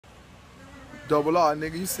Double R,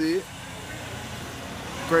 nigga, you see it.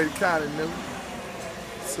 Grady County, nigga.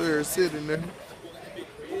 Sierra City, nigga.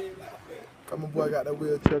 Come on, boy, got that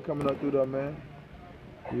wheelchair coming up through there, man.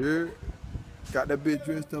 You heard? Got that bitch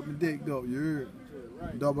dressed up and dicked up, you heard?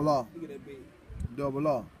 Double R. Double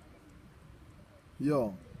R.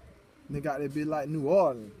 Yo. Nigga got that bitch like New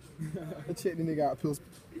Orleans. Check the nigga out, pistol.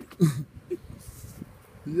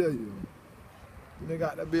 Yeah. Nigga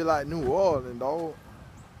got that bitch like New Orleans, dog.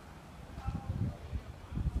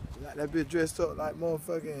 Got that bitch dressed up like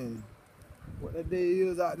motherfucking what that day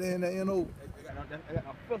is out there in the NO.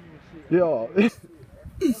 Yeah.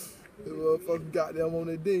 The motherfucker got them on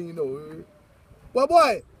that day, you know.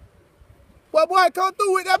 Boy, come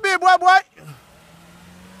through with that bitch, boy.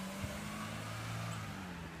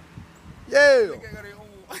 Yeah.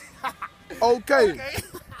 Okay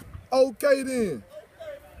then.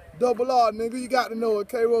 Double R, nigga, you got to know it.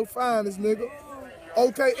 K-Roll finest, nigga.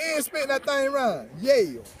 Okay, and spin that thing around.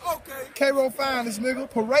 Yeah. Okay. K-Roll finest, nigga.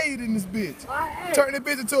 Parade in this bitch. Turn this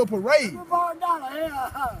bitch into a parade.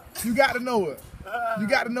 You got to know it. You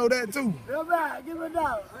got to know that too. Give me a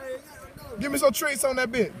dollar. Give me some tricks on that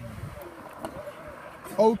bitch.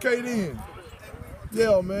 Okay then.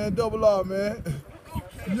 Yeah, man. Double R, man.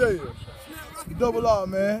 Yeah. Double R,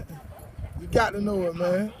 man. You got to know it,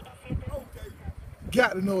 man.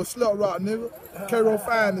 Got to know it. Slut rock, nigga. K-Roll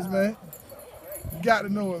finest, man. You got to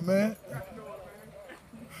know it, man.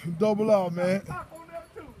 Double R, man.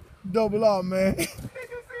 Double R, man.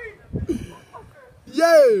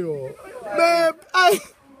 Yeah. Man, hey.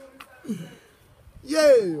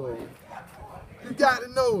 Yeah. You got to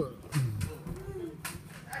know it.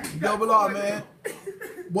 Double R, man.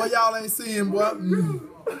 Boy, y'all ain't seeing, boy.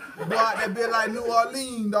 Boy, out that bit like New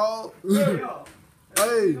Orleans, dog.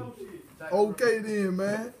 Hey. Okay then,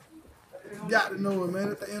 man. Got to know it, man.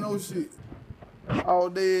 That's the NO shit. All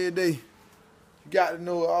day, every day. Got to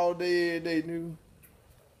know it all day, every day, nigga.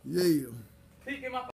 Yeah.